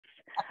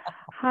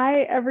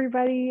Hi,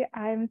 everybody.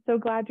 I'm so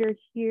glad you're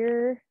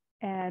here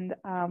and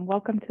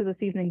welcome to this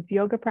evening's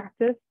yoga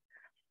practice.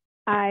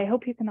 I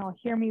hope you can all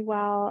hear me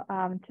well.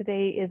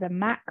 Today is a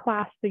mat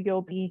class, so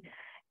you'll be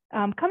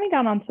coming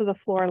down onto the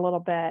floor a little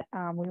bit.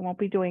 We won't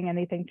be doing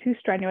anything too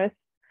strenuous.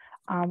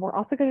 We're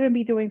also going to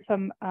be doing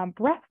some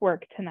breath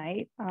work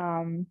tonight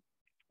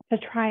to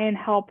try and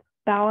help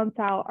balance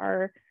out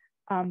our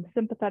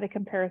sympathetic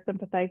and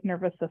parasympathetic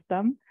nervous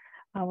system,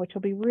 which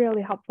will be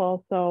really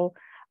helpful. So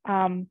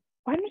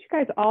why don't you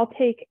guys all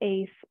take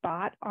a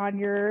spot on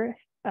your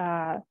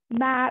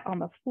mat on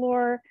the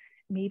floor,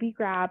 maybe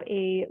grab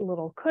a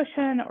little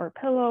cushion or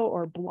pillow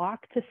or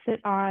block to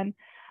sit on.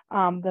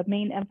 The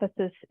main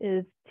emphasis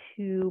is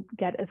to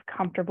get as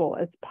comfortable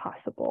as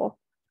possible.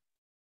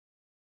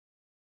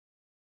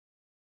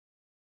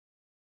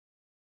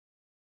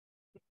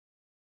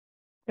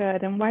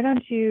 Good, and why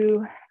don't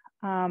you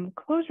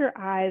close your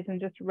eyes and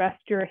just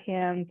rest your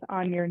hands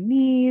on your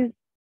knees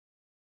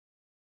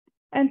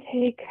and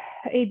take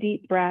a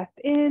deep breath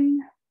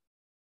in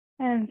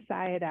and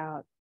sigh it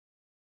out.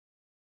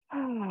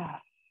 And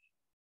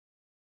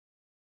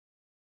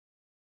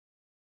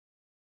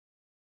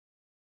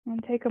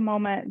take a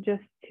moment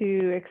just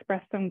to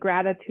express some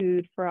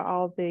gratitude for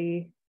all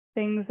the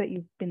things that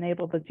you've been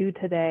able to do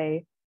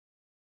today,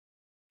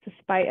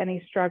 despite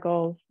any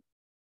struggles.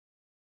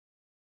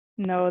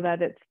 Know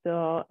that it's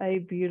still a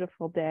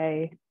beautiful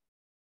day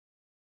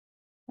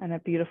and a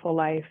beautiful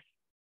life,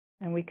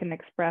 and we can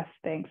express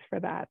thanks for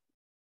that.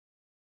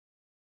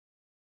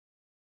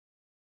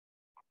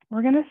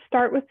 We're going to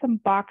start with some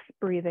box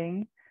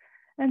breathing.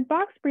 And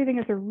box breathing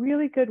is a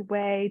really good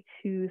way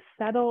to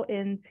settle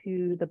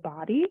into the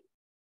body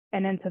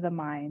and into the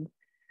mind.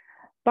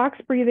 Box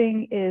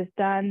breathing is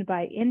done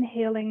by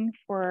inhaling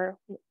for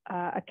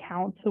a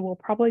count. So we'll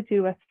probably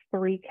do a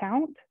 3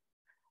 count.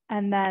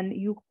 And then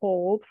you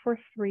hold for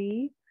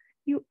 3.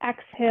 You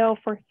exhale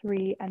for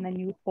 3, and then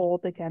you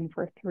hold again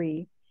for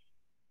 3.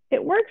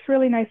 It works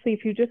really nicely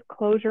if you just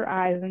close your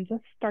eyes and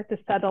just start to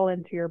settle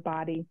into your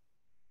body.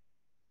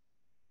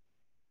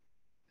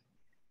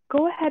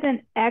 Go ahead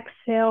and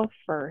exhale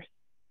first.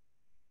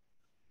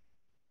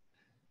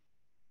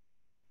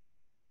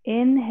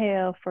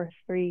 Inhale for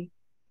 3,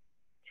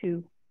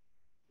 2,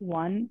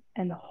 1,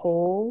 and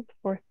hold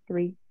for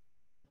 3,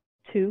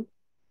 2,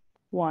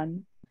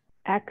 1.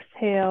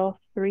 Exhale,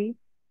 3,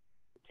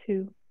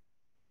 2,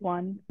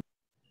 1.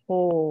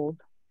 Hold,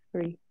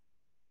 3,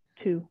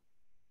 2,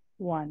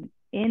 1.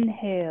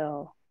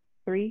 Inhale,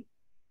 3,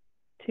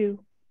 2,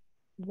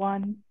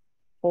 1.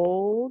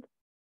 Hold,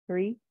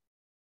 3,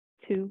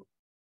 2,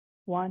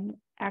 1.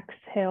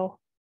 Exhale,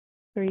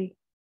 3,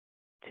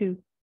 2,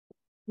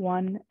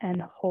 1.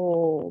 And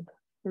hold,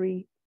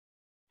 3,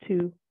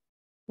 2,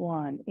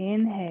 1.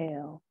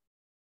 Inhale.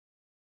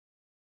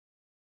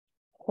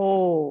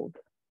 Hold.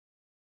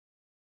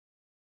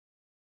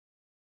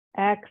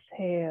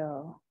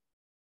 Exhale.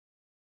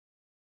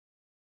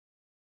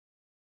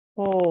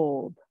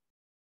 Hold.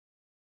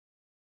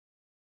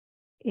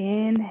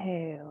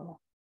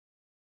 Inhale.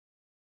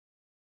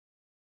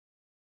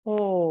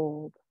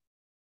 Hold.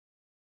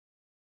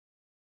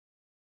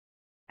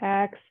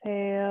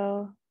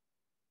 Exhale.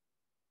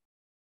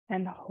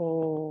 And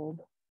hold.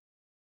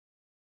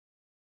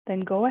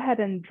 Then go ahead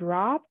and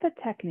drop the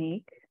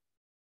technique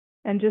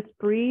and just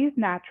breathe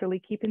naturally,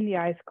 keeping the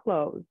eyes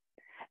closed.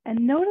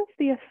 And notice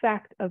the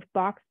effect of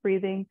box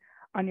breathing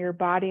on your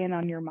body and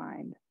on your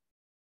mind.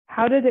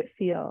 How did it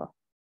feel?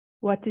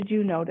 What did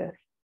you notice?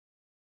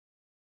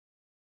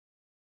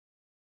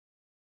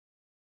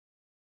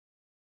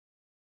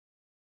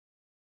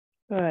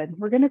 Good.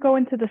 We're going to go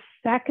into the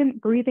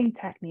second breathing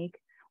technique,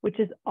 which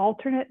is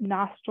alternate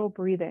nostril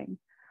breathing.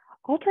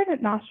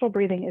 Alternate nostril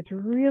breathing is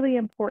really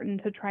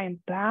important to try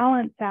and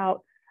balance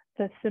out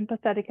the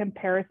sympathetic and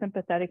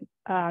parasympathetic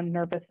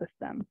nervous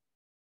system.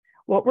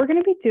 What we're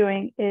going to be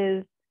doing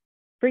is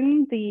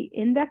bringing the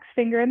index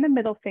finger and the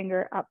middle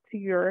finger up to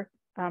your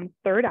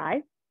third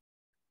eye.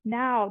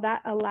 Now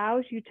that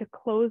allows you to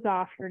close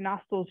off your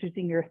nostrils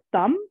using your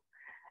thumb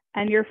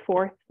and your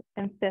 4th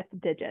and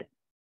 5th digit.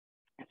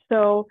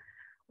 So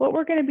what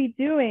we're going to be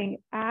doing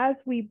as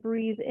we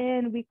breathe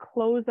in, we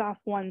close off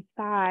one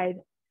side,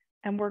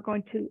 and we're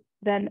going to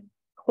then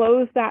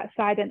close that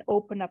side and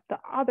open up the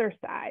other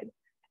side,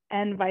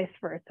 and vice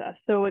versa.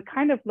 So it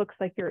kind of looks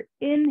like you're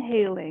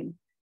inhaling,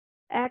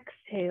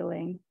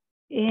 exhaling,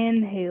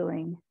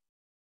 inhaling,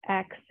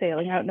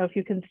 exhaling. I don't know if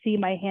you can see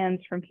my hands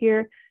from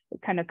here.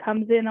 It kind of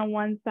comes in on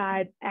one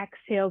side,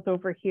 exhales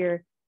over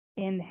here,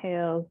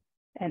 inhales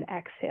and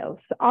exhales.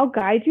 So I'll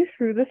guide you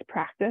through this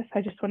practice.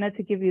 I just wanted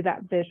to give you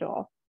that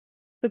visual.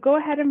 So go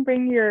ahead and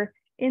bring your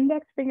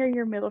index finger,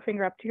 your middle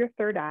finger up to your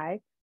third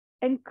eye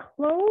and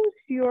close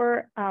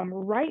your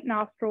right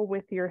nostril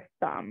with your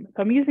thumb.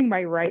 So I'm using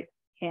my right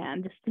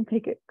hand just to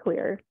make it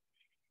clear.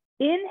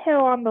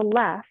 Inhale on the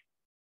left,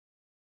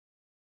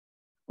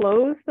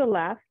 close the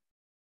left,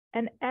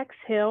 and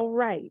exhale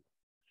right.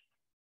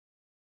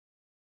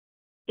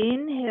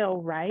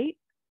 Inhale right,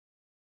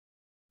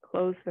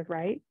 close the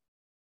right,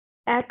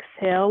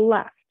 exhale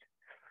left.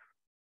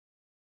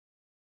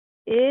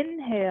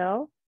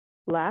 Inhale,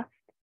 left.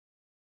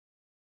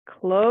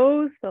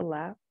 Close the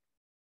left.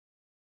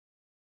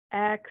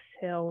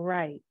 Exhale,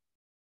 right.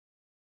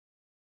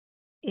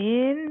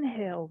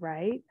 Inhale,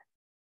 right.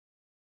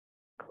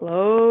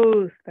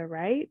 Close the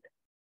right.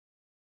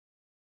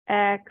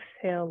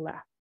 Exhale,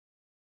 left.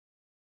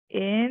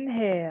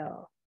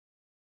 Inhale.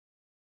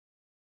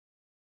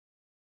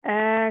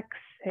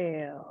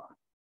 Exhale.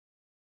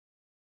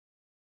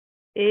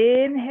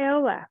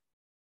 Inhale, left.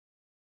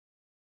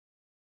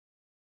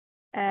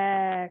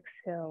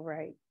 Exhale,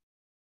 right.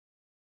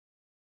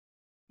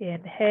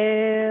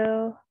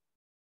 Inhale.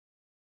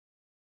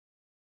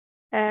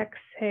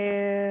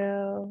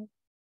 Exhale.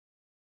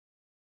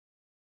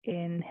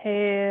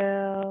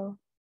 Inhale.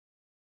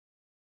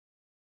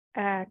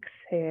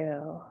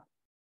 Exhale.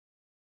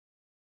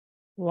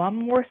 One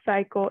more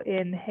cycle.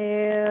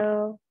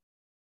 Inhale.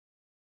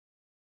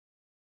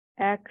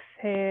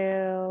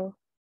 Exhale.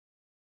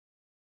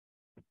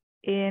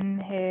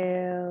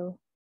 Inhale.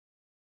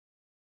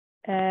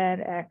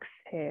 And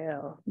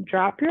exhale.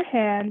 Drop your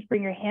hands,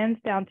 bring your hands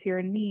down to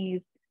your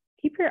knees.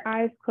 Keep your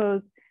eyes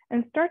closed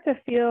and start to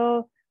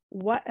feel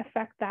what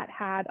effect that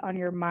had on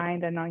your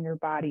mind and on your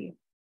body.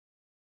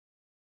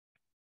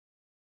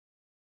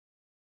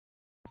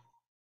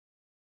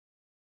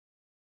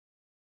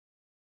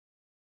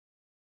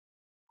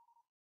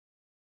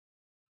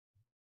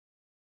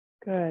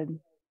 Good.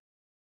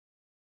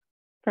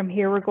 From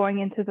here, we're going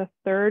into the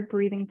third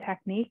breathing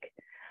technique.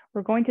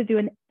 We're going to do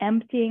an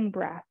emptying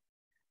breath.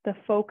 The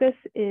focus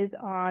is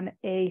on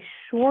a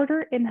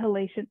shorter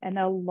inhalation and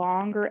a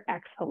longer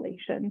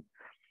exhalation.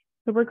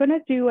 So we're going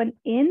to do an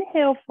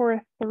inhale for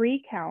a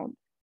 3 count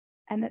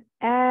and an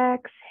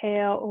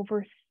exhale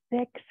over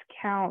 6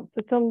 counts.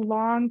 It's a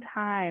long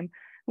time.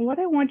 And what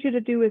I want you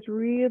to do is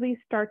really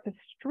start to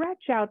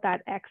stretch out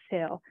that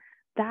exhale.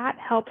 That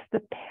helps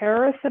the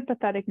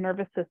parasympathetic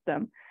nervous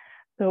system.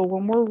 So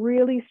when we're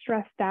really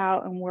stressed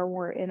out and where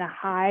we're in a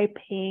high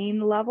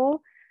pain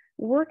level,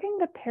 working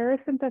the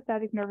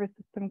parasympathetic nervous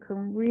system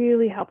can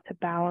really help to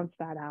balance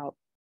that out.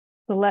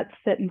 So let's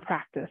sit and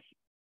practice.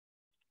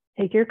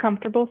 Take your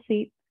comfortable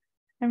seat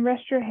and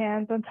rest your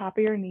hands on top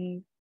of your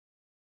knees.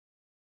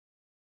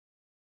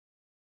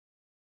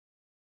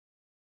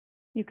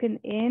 You can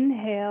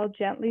inhale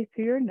gently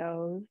through your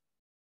nose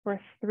for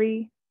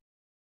 3,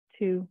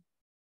 2,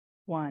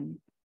 1.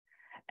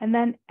 And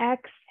then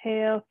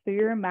exhale through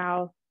your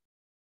mouth,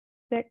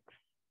 6,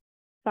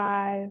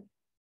 5,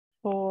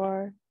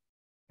 4,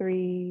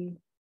 3,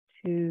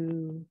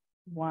 2,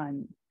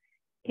 1.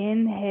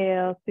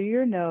 Inhale through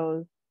your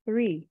nose,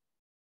 3,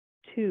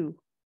 2,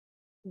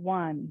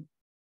 1.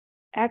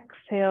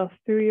 Exhale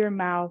through your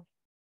mouth,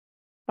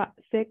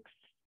 6,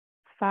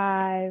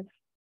 5,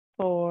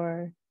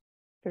 4,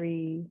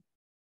 3,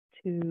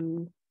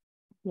 2,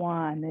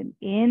 1. And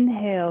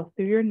inhale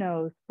through your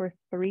nose for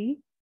 3,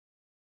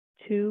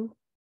 2,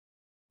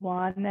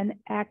 1. And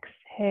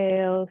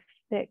exhale,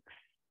 6,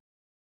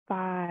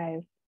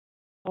 5,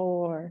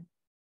 4,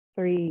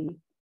 3,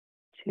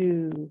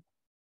 2,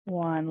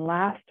 1.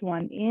 Last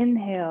one.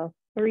 Inhale,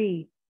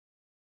 3,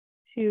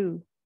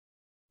 2,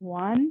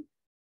 1.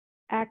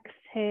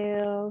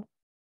 Exhale,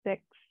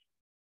 6,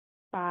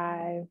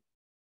 5,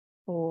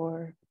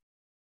 4,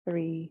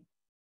 3,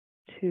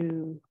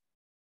 2,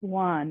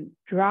 1.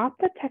 Drop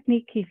the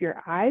technique, keep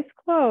your eyes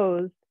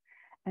closed,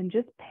 and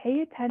just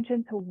pay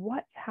attention to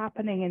what's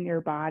happening in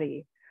your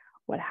body.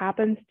 What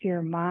happens to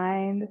your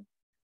mind?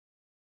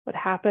 What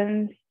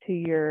happens to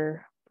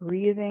your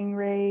breathing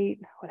rate?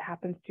 What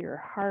happens to your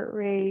heart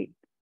rate?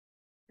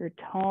 Your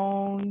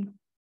tone?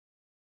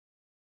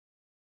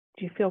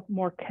 Do you feel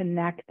more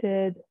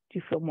connected? Do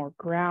you feel more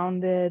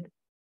grounded?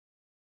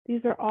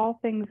 These are all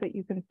things that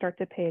you can start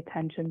to pay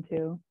attention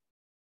to.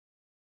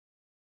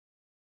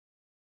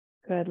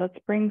 Good. Let's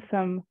bring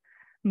some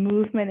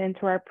movement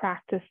into our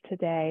practice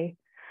today.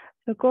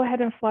 So go ahead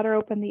and flutter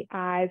open the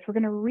eyes. We're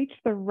going to reach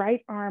the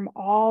right arm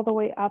all the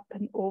way up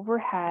and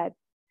overhead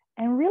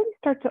and really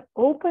start to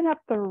open up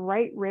the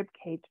right rib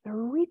cage. So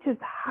reach as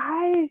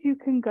high as you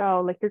can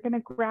go, like you're going to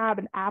grab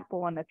an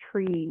apple on a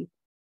tree.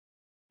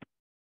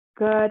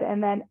 Good.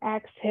 And then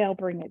exhale,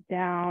 bring it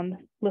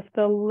down. Lift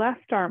the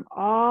left arm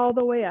all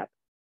the way up,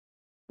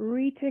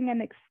 reaching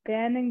and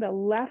expanding the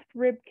left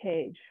rib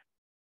cage.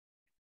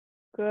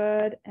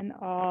 Good. And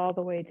all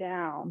the way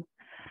down.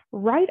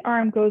 Right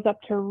arm goes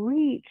up to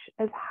reach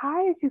as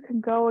high as you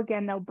can go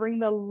again. Now bring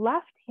the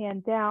left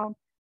hand down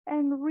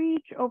and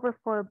reach over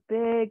for a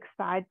big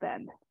side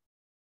bend.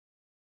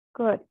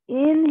 Good.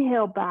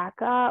 Inhale back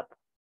up.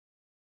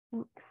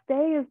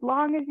 Stay as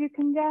long as you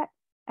can get.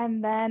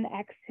 And then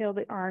exhale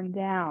the arm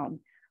down.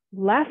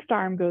 Left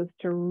arm goes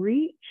to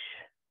reach.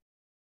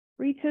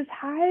 Reach as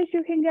high as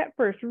you can get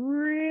first.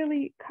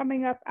 Really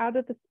coming up out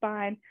of the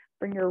spine.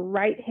 Bring your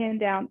right hand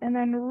down and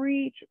then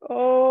reach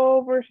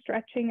over,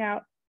 stretching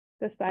out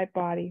the side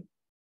body.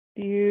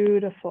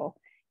 Beautiful.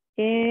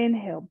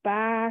 Inhale,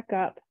 back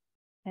up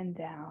and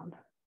down.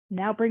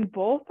 Now bring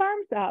both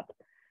arms up.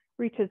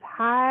 Reach as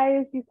high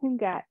as you can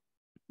get.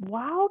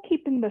 while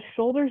keeping the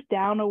shoulders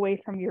down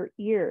away from your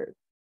ears.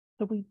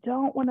 So we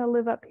don't want to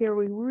live up here.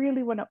 We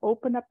really want to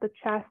open up the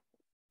chest,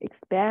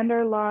 expand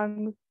our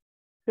lungs.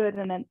 Good,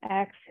 and then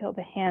exhale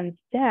the hands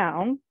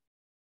down.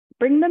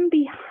 Bring them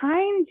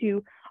behind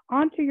you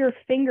onto your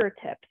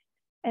fingertips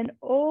and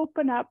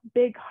open up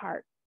big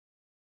heart.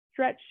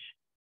 Stretch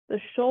the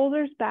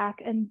shoulders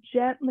back and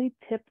gently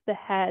tip the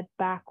head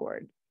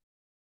backwards.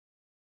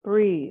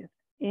 Breathe.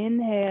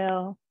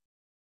 Inhale.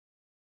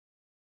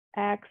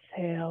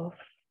 Exhale.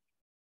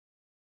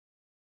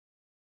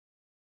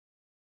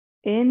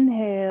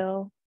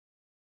 Inhale.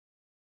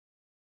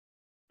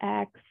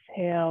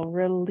 Exhale.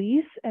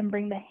 Release and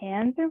bring the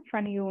hands in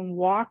front of you and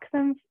walk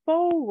them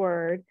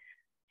forward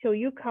till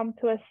you come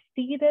to a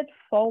seated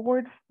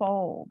forward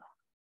fold.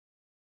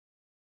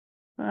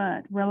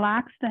 Good.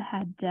 Relax the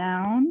head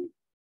down.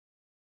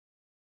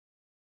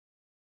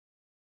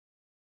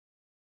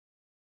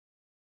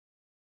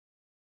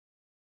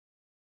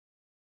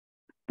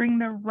 Bring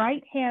the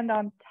right hand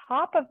on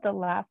top of the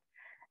left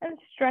and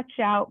stretch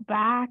out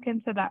back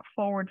into that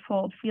forward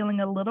fold, feeling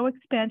a little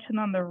expansion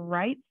on the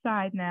right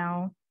side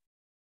now.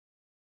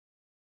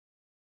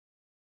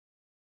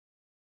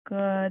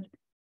 Good.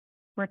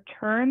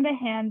 Return the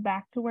hand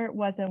back to where it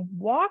was and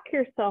walk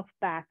yourself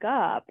back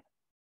up.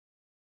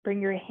 Bring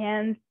your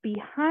hands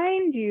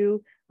behind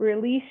you,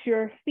 release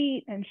your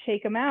feet and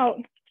shake them out.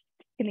 You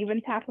can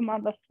even tap them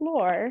on the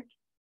floor.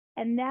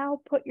 And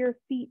now put your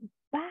feet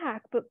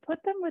back, but put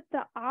them with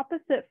the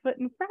opposite foot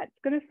in front.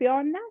 It's going to feel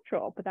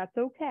unnatural, but that's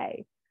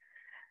okay.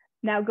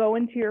 Now go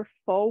into your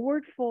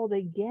forward fold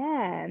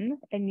again,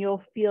 and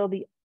you'll feel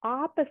the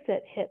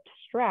opposite hip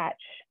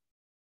stretch.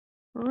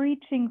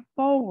 Reaching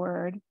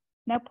forward.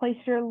 Now place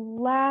your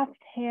left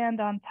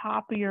hand on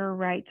top of your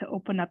right to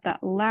open up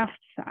that left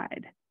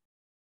side.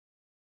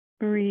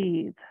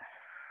 Breathe.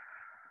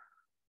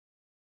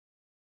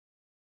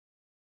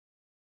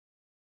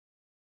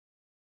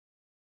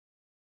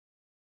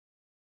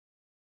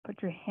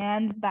 Put your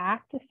hands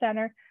back to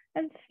center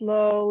and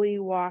slowly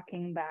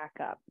walking back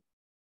up.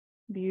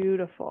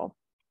 Beautiful.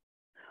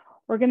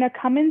 We're going to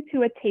come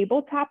into a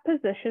tabletop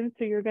position.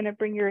 So you're going to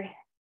bring your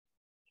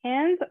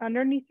hands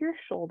underneath your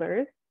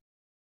shoulders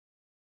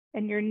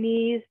and your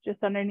knees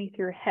just underneath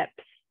your hips.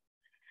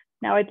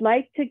 Now I'd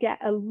like to get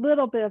a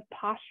little bit of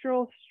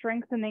postural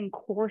strengthening,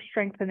 core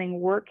strengthening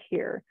work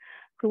here.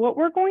 So what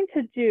we're going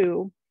to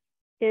do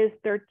is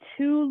there are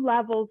two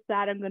levels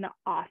that I'm going to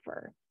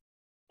offer.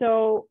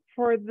 So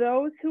for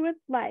those who would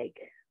like,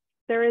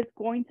 there is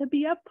going to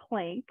be a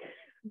plank,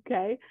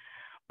 okay?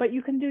 But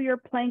you can do your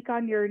plank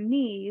on your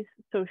knees,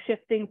 so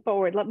shifting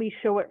forward. Let me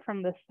show it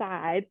from the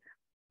side.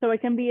 So it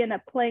can be in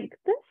a plank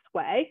this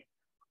way,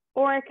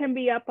 or it can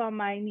be up on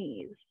my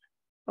knees,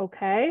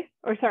 okay?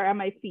 Or sorry, on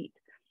my feet.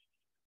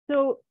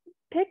 So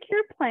pick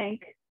your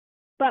plank,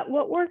 but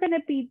what we're going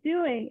to be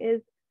doing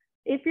is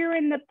if you're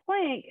in the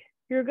plank,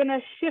 you're going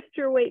to shift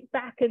your weight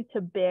back into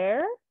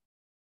bear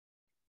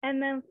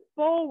and then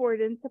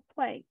forward into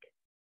plank.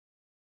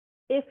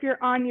 If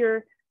you're on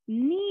your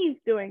knees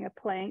doing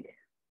a plank,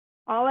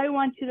 all I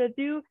want you to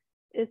do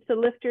is to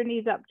lift your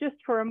knees up just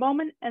for a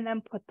moment and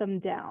then put them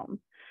down.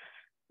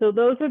 So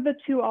those are the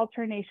two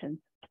alternations,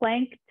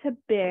 plank to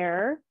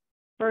bear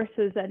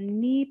versus a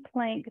knee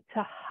plank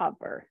to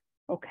hover.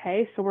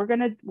 Okay, so we're going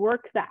to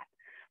work that.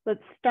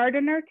 Let's start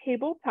in our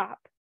tabletop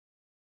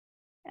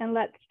and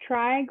let's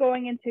try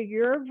going into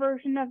your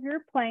version of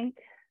your plank.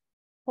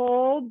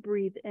 Hold,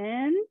 breathe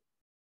in,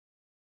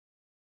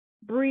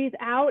 breathe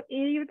out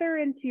either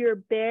into your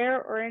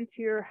bear or into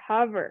your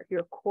hover.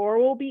 Your core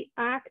will be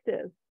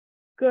active.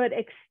 Good,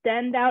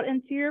 extend out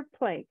into your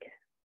plank.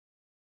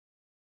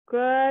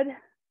 Good,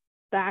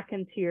 back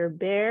into your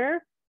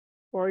bear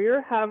or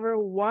your hover.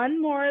 One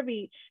more of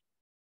each.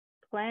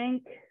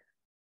 Plank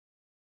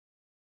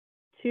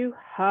to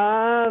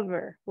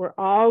hover. We're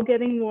all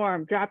getting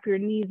warm. Drop your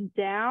knees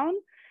down.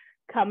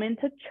 Come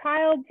into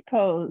child's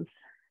pose.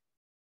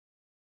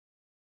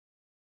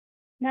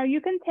 Now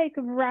you can take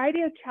a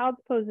variety of child's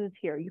poses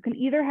here. You can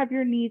either have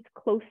your knees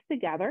close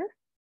together,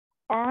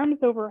 arms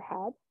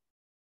overhead,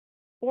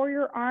 or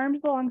your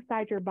arms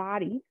alongside your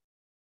body,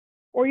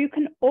 or you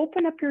can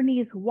open up your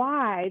knees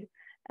wide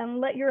and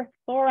let your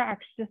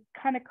thorax just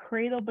kind of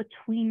cradle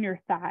between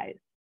your thighs.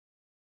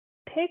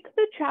 Pick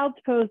the child's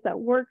pose that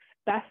works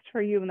best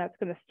for you and that's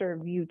going to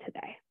serve you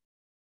today.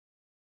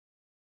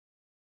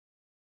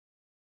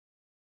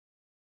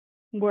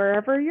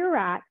 Wherever you're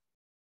at,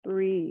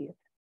 breathe.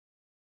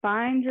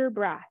 Find your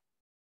breath.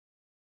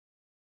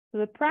 So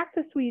the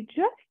practice we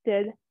just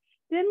did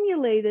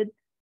stimulated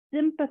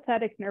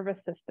sympathetic nervous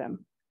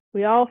system.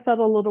 We all felt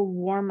a little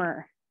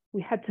warmer.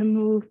 We had to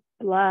move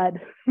blood.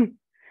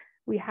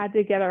 We had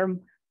to get our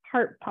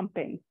heart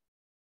pumping.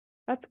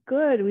 That's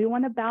good. We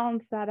want to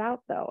balance that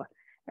out though.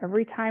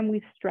 Every time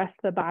we stress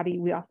the body,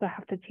 we also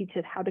have to teach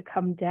it how to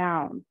come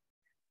down.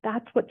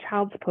 That's what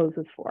child's pose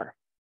is for.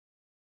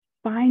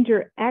 Find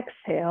your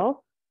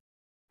exhale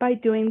by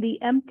doing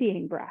the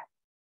emptying breath.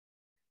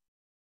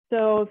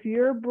 So if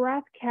your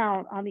breath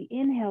count on the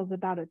inhale is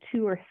about a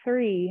 2 or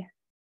 3,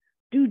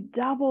 Do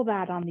double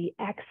that on the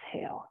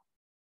exhale.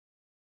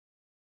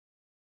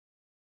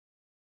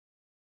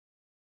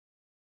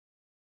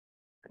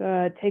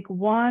 Good. Take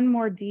one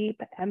more deep,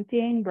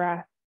 emptying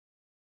breath.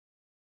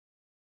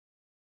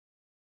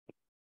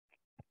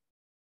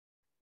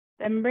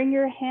 Then bring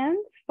your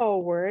hands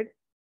forward,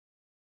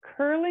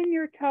 curling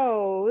your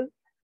toes,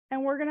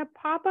 and we're going to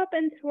pop up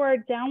into our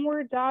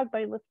downward dog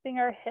by lifting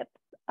our hips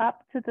up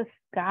to the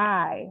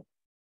sky.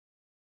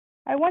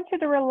 I want you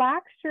to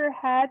relax your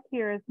head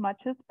here as much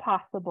as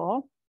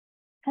possible.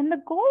 And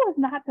the goal is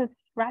not to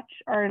stretch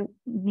our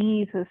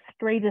knees as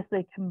straight as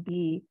they can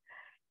be.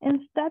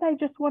 Instead, I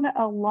just want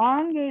to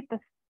elongate the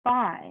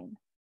spine.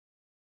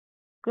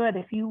 Good.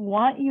 If you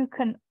want, you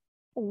can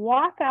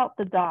walk out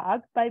the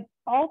dog by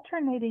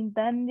alternating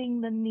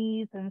bending the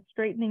knees and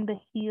straightening the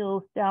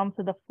heels down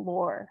to the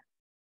floor.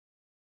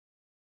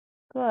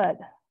 Good.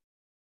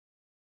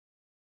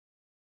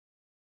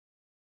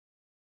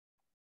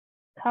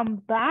 Come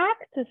back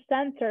to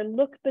center.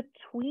 Look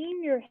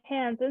between your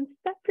hands and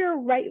step your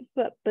right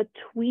foot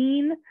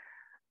between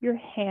your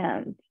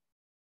hands.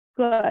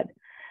 Good.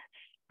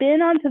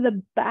 Spin onto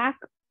the back,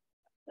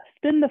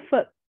 spin the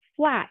foot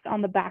flat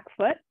on the back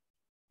foot.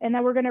 And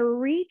then we're going to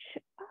reach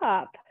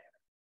up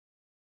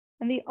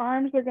and the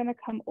arms are going to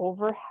come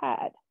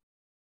overhead.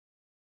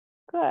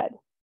 Good.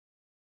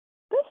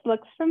 This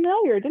looks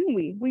familiar, didn't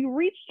we? We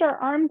reached our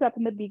arms up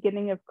in the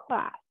beginning of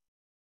class.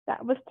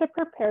 That was to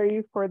prepare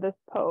you for this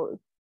pose.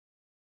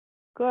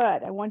 Good.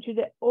 I want you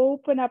to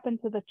open up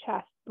into the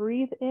chest.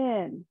 Breathe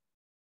in.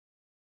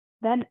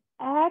 Then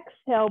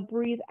exhale,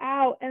 breathe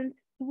out and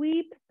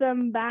sweep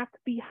them back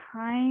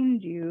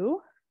behind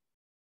you.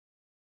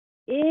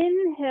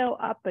 Inhale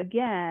up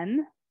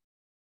again.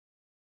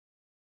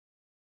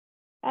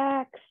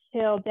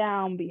 Exhale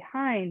down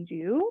behind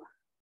you.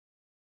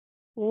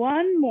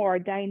 One more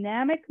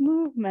dynamic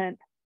movement,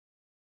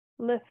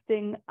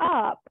 lifting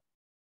up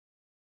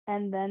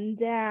and then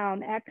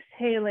down,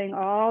 exhaling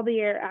all the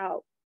air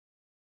out.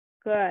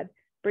 Good.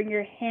 Bring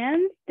your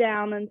hands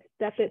down and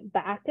step it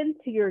back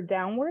into your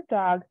downward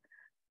dog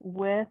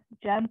with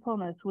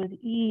gentleness, with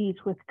ease,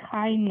 with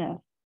kindness.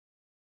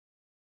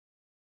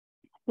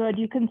 Good.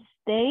 You can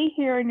stay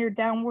here in your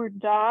downward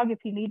dog. If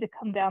you need to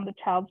come down to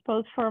child's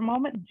pose for a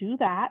moment, do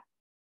that.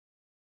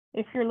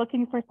 If you're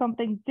looking for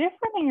something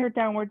different in your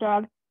downward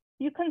dog,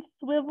 you can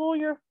swivel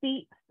your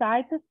feet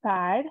side to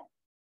side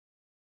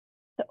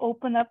to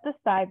open up the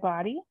side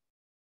body.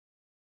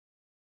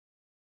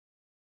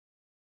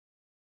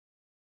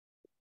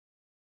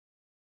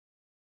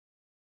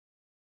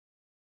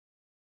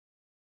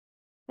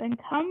 Then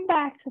come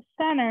back to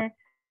center.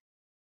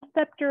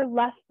 Step your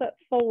left foot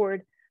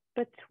forward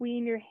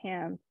between your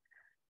hands.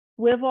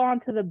 Swivel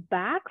onto the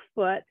back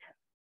foot.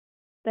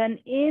 Then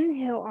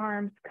inhale,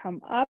 arms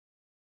come up.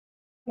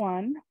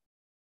 One.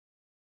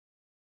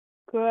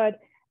 Good.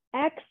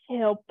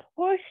 Exhale,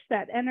 push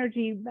that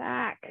energy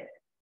back.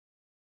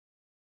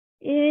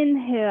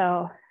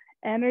 Inhale,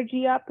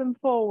 energy up and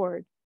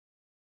forward.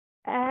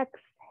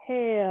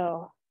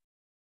 Exhale,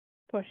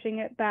 pushing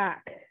it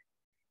back.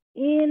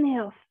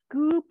 Inhale,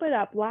 scoop it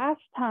up.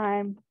 Last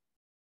time.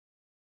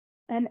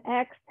 And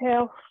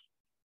exhale,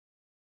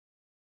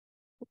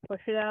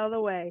 push it out of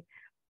the way.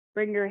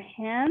 Bring your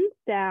hands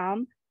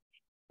down.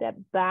 Step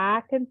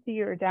back into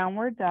your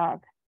downward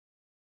dog.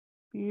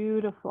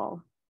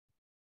 Beautiful.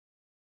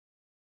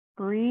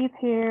 Breathe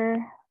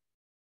here.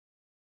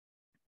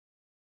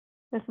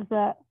 This is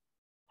a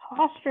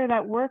posture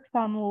that works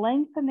on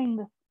lengthening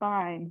the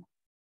spine.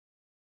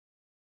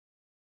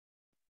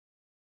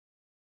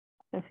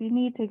 So if you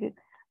need to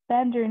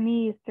bend your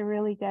knees to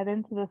really get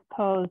into this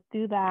pose,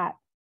 do that.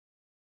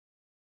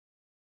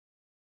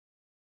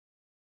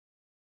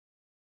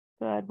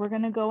 Good. We're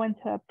going to go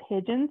into a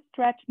pigeon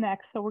stretch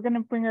next. So we're going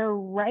to bring our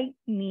right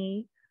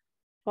knee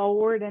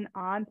forward and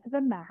onto the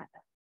mat.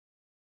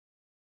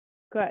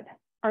 Good.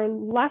 Our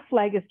left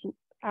leg is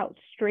out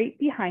straight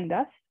behind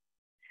us.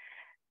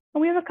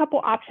 And we have a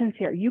couple options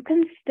here. You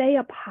can stay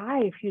up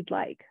high if you'd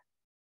like,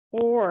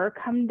 or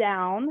come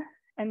down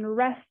and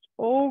rest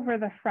over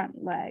the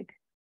front leg.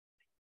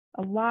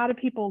 A lot of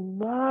people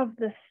love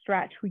this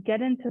stretch. We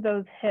get into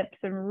those hips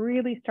and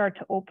really start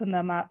to open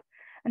them up.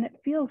 And it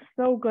feels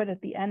so good at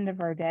the end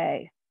of our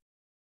day.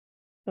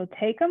 So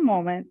take a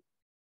moment,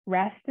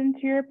 rest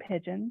into your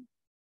pigeon,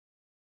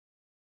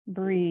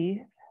 breathe.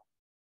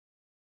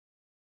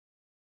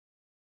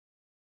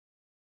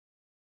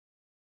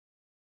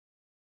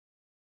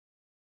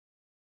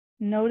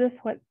 Notice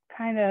what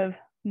kind of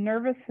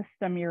nervous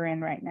system you're in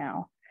right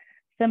now.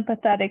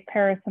 Sympathetic,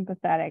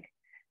 parasympathetic.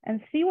 And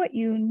see what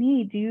you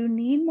need. Do you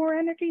need more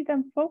energy?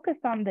 Then focus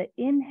on the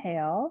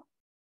inhale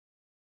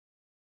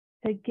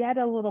to get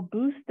a little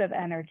boost of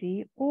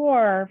energy,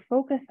 or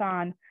focus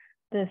on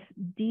this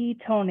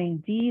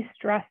detoning,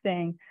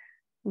 de-stressing,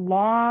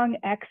 long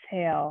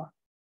exhale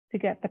to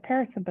get the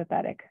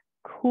parasympathetic,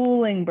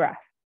 cooling breath.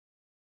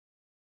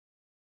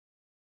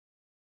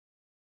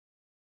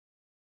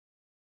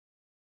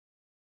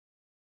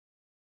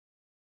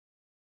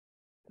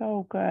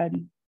 So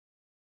good.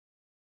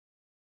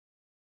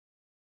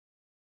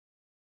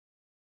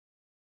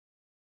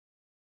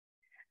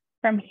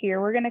 From here,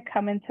 we're going to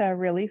come into a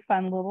really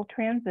fun little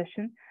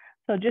transition.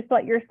 So just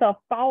let yourself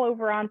fall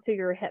over onto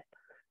your hip.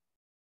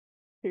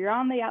 So you're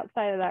on the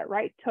outside of that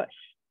right tush,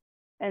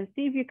 and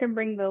see if you can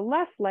bring the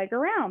left leg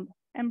around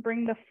and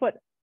bring the foot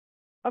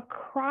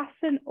across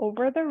and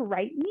over the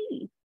right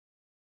knee.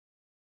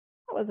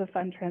 That was a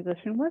fun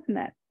transition, wasn't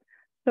it?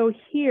 So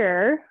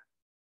here,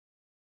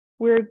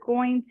 we're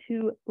going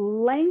to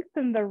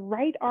lengthen the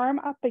right arm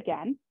up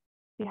again.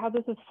 See how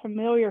this is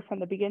familiar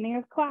from the beginning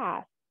of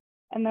class.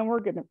 And then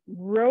we're going to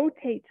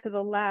rotate to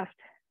the left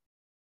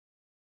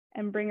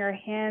and bring our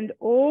hand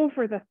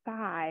over the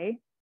thigh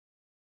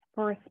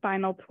for a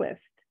spinal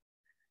twist.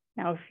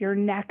 Now, if your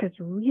neck is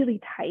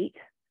really tight,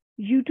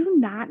 you do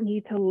not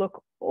need to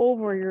look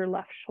over your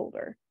left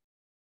shoulder.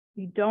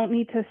 You don't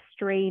need to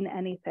strain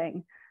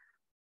anything.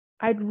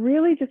 I'd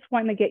really just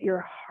want to get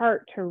your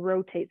heart to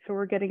rotate. So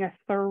we're getting a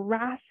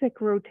thoracic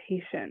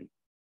rotation.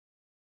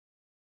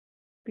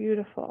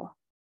 Beautiful.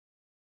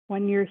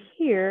 When you're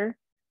here,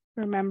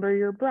 remember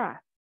your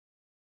breath.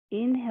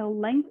 Inhale,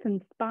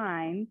 lengthen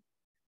spine.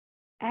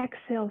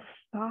 Exhale,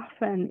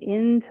 soften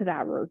into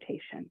that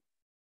rotation.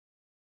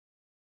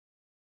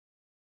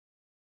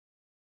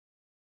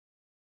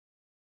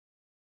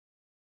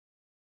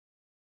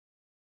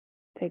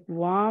 Take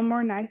one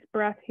more nice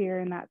breath here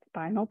in that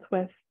spinal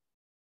twist.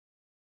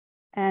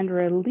 And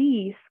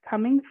release,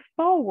 coming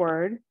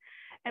forward,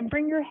 and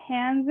bring your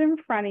hands in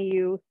front of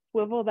you.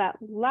 Swivel that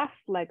left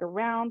leg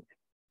around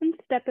and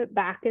step it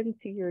back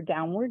into your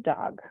downward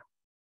dog.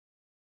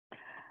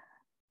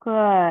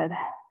 Good.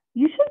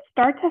 You should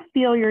start to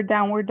feel your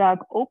downward dog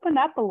open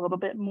up a little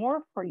bit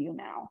more for you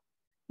now.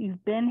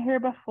 You've been here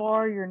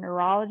before, your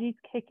neurology's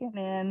kicking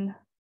in.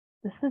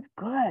 This is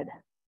good.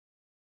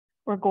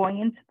 We're going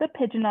into the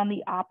pigeon on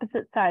the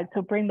opposite side.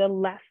 So bring the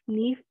left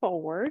knee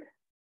forward.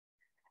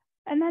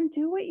 And then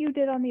do what you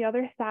did on the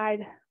other side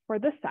for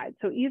this side.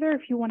 So either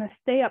if you want to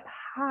stay up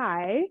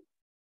high,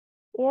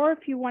 or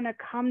if you want to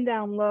come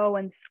down low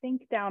and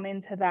sink down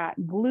into that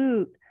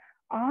glute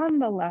on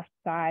the left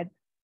side,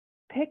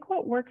 pick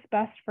what works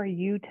best for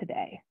you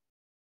today.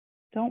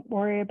 Don't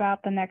worry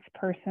about the next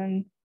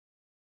person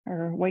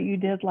or what you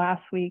did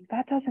last week.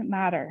 That doesn't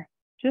matter.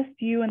 Just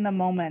you in the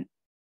moment,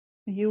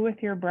 you with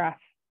your breath.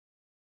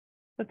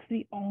 That's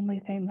the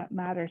only thing that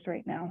matters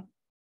right now.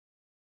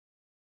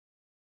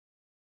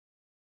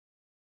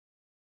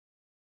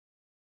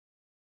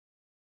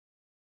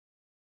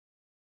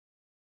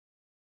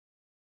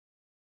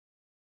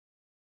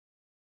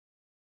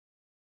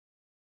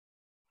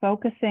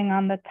 Focusing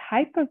on the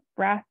type of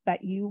breath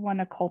that you want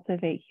to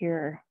cultivate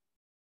here.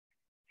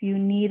 If you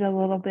need a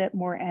little bit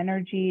more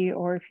energy,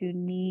 or if you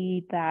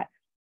need that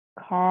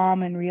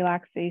calm and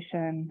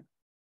relaxation,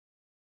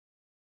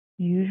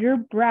 use your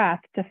breath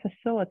to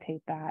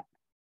facilitate that.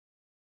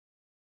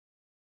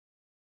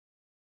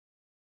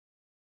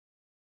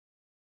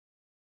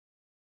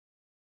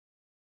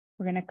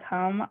 We're going to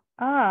come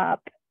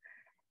up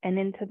and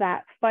into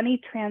that funny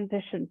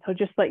transition. So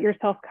just let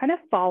yourself kind of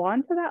fall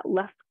onto that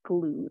left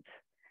glute.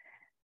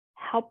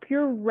 Help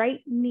your right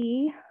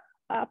knee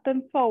up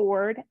and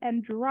forward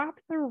and drop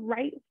the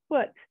right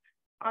foot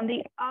on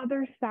the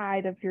other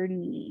side of your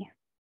knee.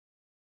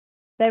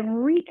 Then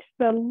reach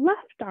the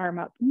left arm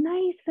up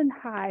nice and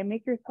high.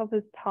 Make yourself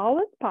as tall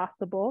as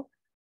possible.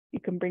 You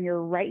can bring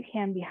your right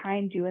hand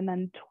behind you and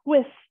then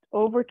twist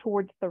over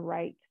towards the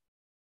right.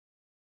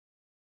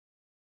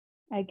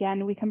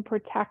 Again, we can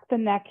protect the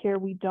neck here.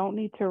 We don't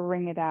need to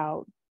wring it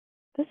out.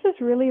 This is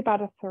really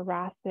about a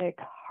thoracic,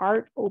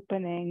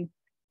 heart-opening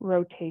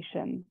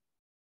rotation.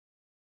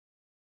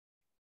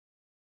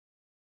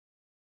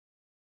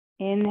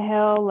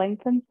 Inhale,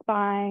 lengthen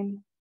spine.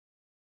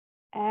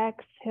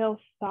 Exhale,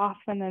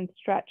 soften and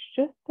stretch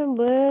just a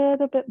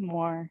little bit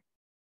more.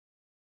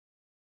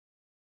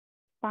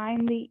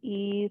 Find the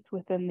ease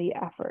within the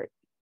effort.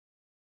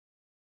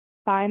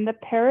 Find the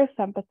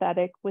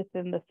parasympathetic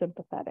within the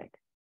sympathetic.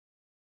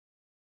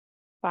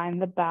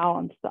 Find the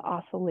balance, the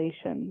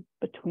oscillation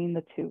between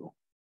the two.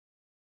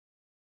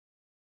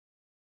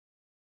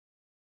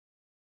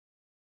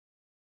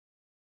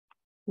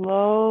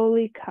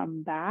 Slowly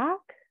come back.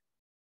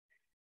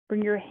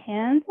 Bring your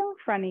hands in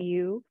front of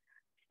you.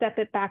 Step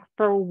it back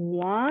for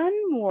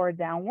one more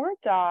downward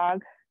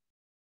dog.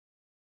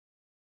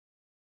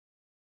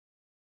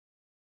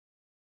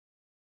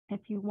 If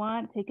you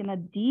want, taking a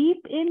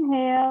deep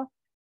inhale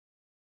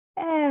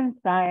and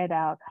sigh it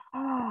out.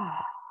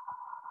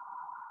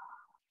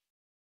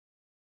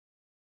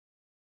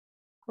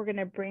 We're going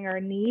to bring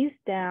our knees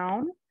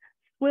down,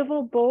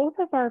 swivel both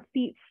of our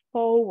feet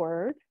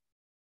forward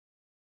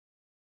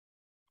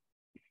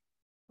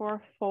for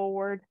a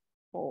forward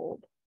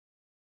fold.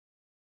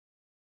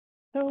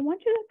 So I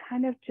want you to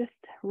kind of just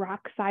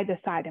rock side to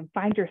side and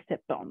find your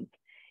sit bones.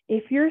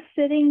 If you're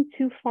sitting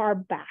too far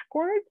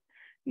backwards,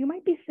 you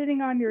might be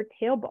sitting on your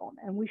tailbone,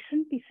 and we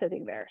shouldn't be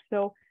sitting there.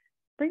 So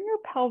bring your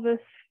pelvis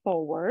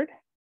forward,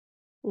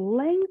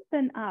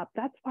 lengthen up.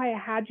 That's why I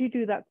had you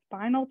do that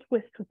spinal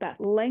twist with that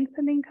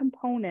lengthening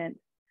component.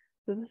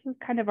 So this is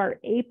kind of our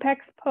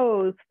apex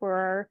pose for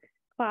our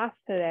class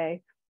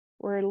today.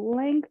 We're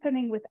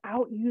lengthening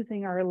without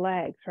using our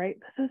legs, right?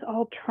 This is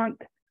all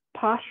trunk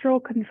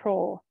postural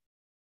control.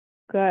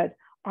 Good.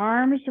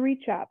 Arms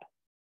reach up.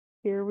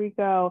 Here we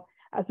go.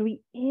 As we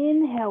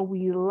inhale,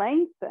 we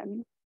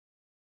lengthen.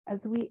 As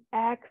we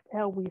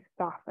exhale, we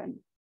soften.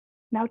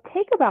 Now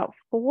take about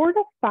 4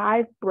 to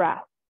 5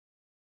 breaths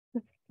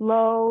to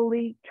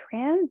slowly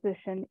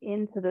transition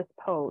into this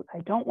pose. I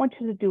don't want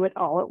you to do it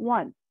all at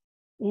once.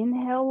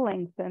 Inhale,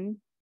 lengthen.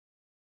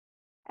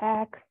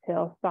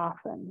 Exhale,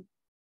 soften.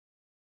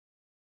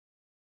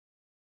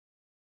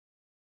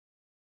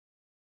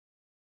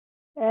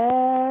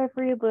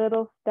 Every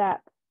little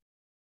step,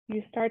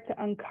 you start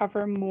to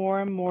uncover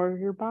more and more of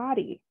your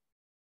body.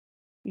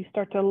 You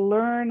start to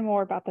learn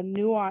more about the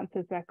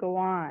nuances that go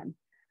on.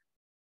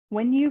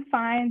 When you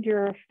find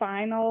your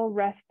final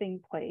resting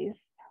place,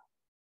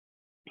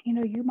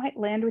 you might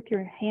land with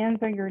your hands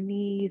on your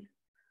knees,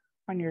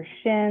 on your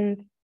shins.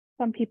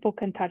 Some people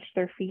can touch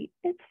their feet.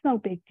 It's no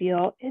big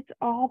deal. It's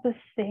all the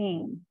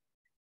same.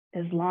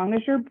 As long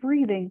as you're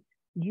breathing,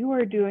 you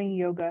are doing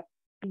yoga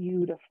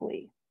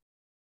beautifully.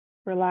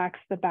 Relax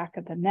the back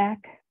of the neck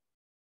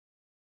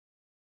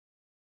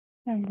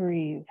and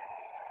breathe.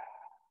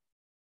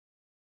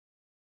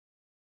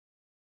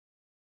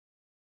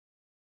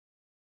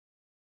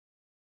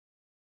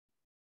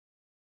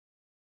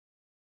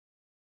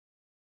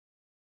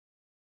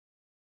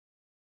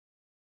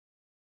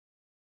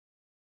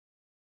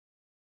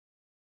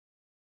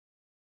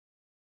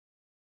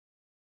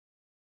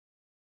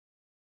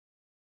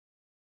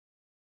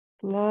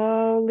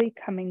 Slowly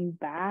coming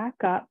back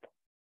up.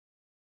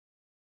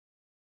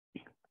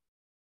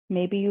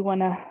 Maybe you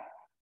want to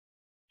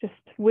just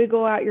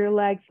wiggle out your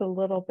legs a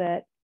little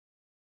bit.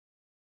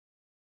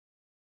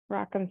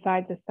 Rock them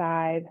side to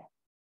side.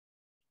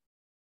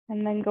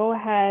 And then go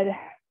ahead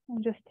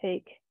and just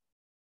take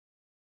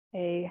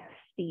a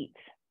seat.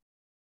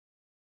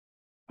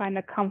 Find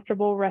a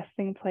comfortable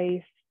resting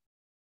place.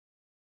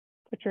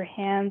 Put your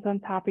hands on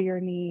top of your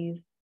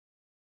knees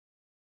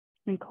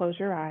and close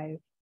your eyes.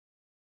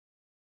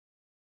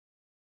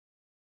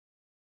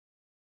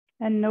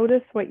 And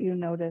notice what you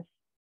notice.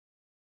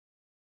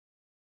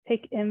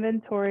 Take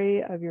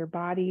inventory of your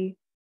body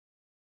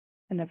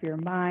and of your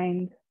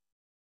mind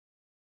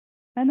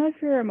and of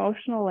your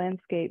emotional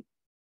landscape.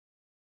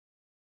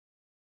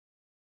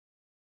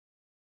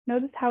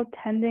 Notice how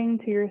tending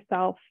to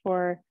yourself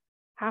for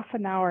half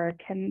an hour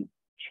can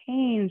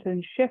change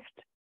and shift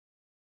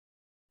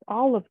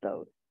all of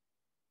those.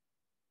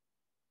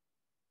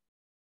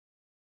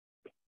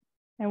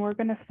 And we're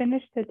going to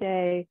finish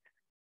today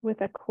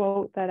with a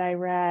quote that I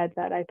read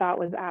that I thought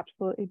was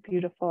absolutely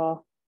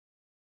beautiful.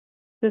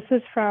 This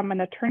is from an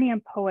attorney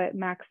and poet,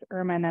 Max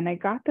Ehrman, and I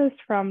got this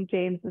from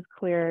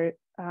Clear's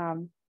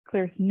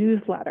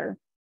newsletter.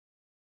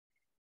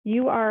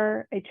 You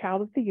are a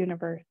child of the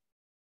universe,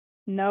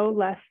 no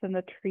less than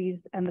the trees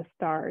and the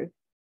stars.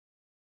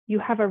 You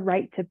have a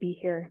right to be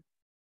here.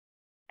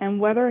 And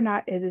whether or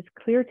not it is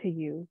clear to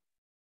you,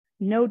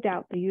 no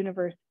doubt the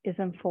universe is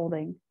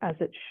unfolding as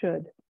it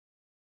should.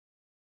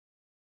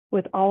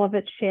 With all of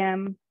its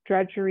sham,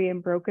 drudgery,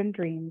 and broken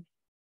dreams,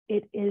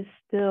 it is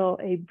still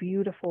a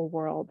beautiful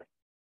world.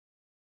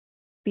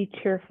 Be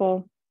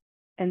cheerful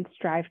and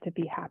strive to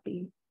be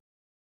happy.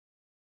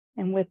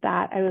 And with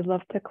that, I would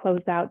love to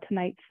close out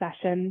tonight's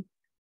session.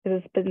 It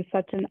has been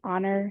such an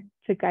honor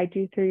to guide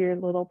you through your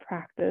little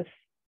practice.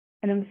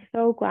 And I'm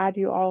so glad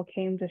you all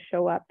came to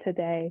show up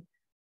today.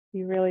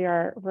 You really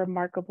are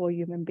remarkable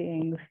human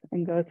beings,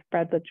 and go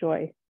spread the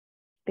joy.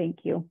 Thank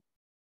you.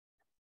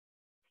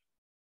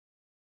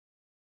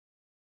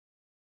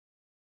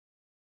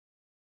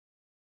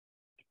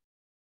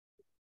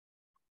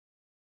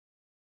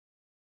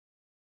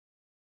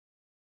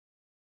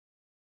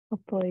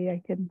 Hopefully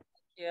I can.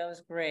 Yeah, it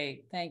was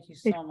great. Thank you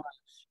so much.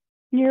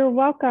 You're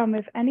welcome.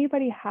 If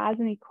anybody has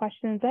any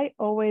questions, I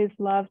always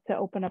love to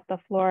open up the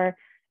floor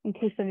in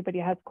case anybody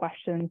has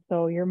questions.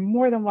 So you're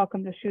more than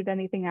welcome to shoot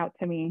anything out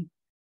to me.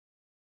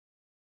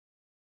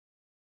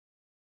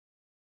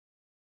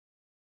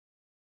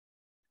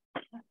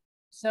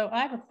 So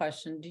I have a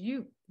question. Do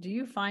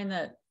you find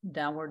that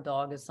downward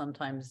dog is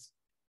sometimes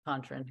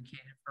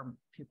contraindicated for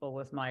people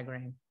with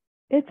migraine?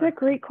 It's a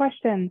great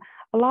question.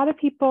 A lot of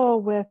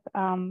people with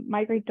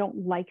migraine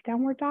don't like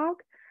downward dog.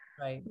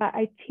 Right. But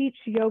I teach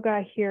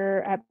yoga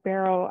here at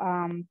Barrow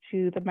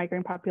to the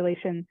migraine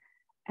population,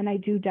 and I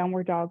do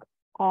downward dog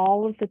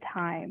all of the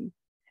time.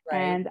 Right.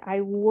 And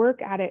I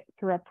work at it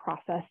through a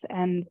process.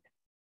 And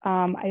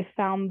I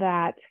found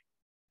that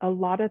a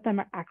lot of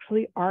them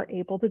actually are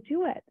able to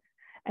do it.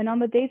 And on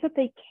the days that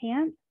they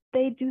can't,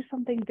 they do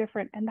something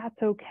different, and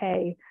that's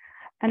okay.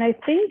 And I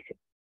think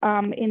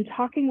in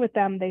talking with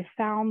them, they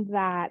found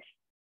that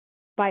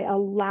by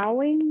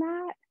allowing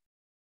that,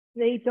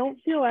 they don't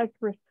feel as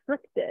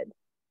restricted.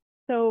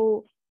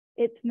 So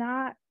it's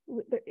not,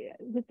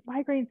 with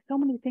migraine, so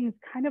many things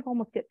kind of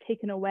almost get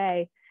taken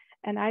away.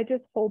 And I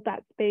just hold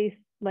that space,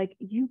 like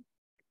you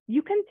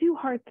can do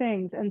hard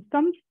things. And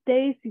some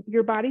days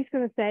your body's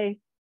going to say,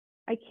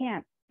 I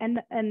can't.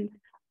 And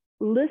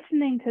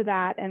listening to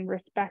that and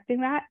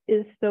respecting that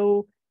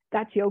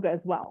that's yoga as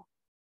well.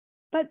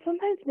 But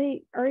sometimes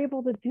they are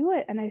able to do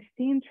it. And I've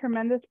seen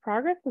tremendous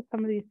progress with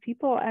some of these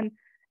people, and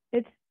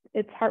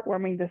it's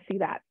heartwarming to see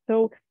that.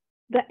 So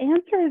the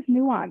answer is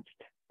nuanced,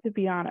 to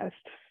be honest.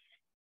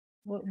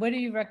 What do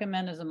you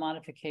recommend as a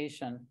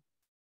modification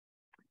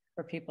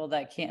for people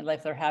that can't,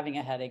 like they're having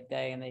a headache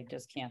day and they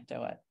just can't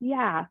do it?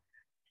 Yeah.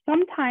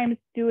 Sometimes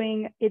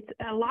it's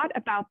a lot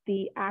about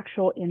the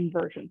actual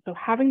inversion. So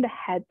having the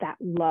head that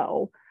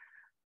low.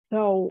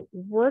 So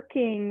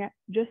working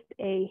just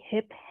a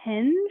hip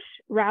hinge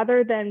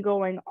rather than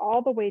going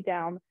all the way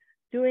down,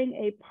 doing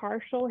a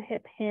partial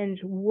hip hinge,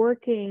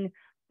 working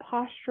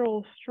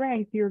postural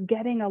strength, you're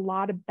getting a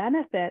lot of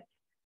benefits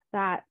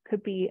that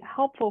could be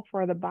helpful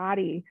for the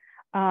body.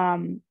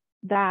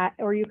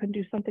 Or you can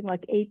do something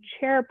like a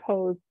chair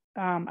pose.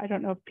 I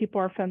don't know if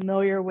people are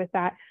familiar with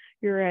that.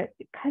 You're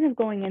kind of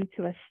going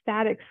into a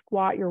static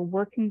squat, you're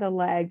working the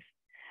legs,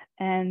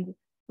 and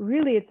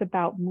really it's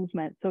about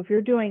movement. So if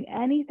you're doing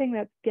anything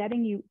that's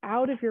getting you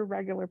out of your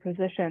regular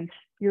position,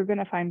 you're going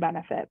to find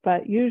benefit.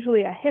 But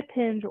usually a hip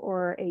hinge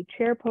or a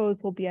chair pose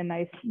will be a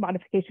nice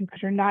modification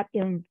because you're not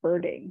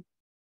inverting.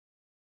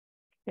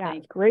 Yeah,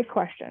 great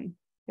question.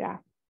 Yeah.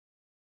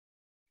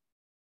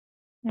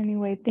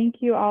 Anyway,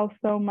 thank you all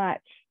so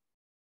much.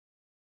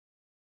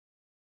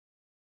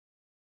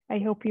 I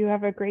hope you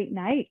have a great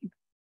night.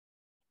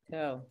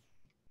 So,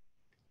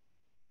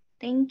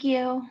 thank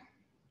you.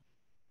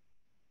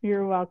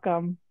 You're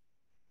welcome.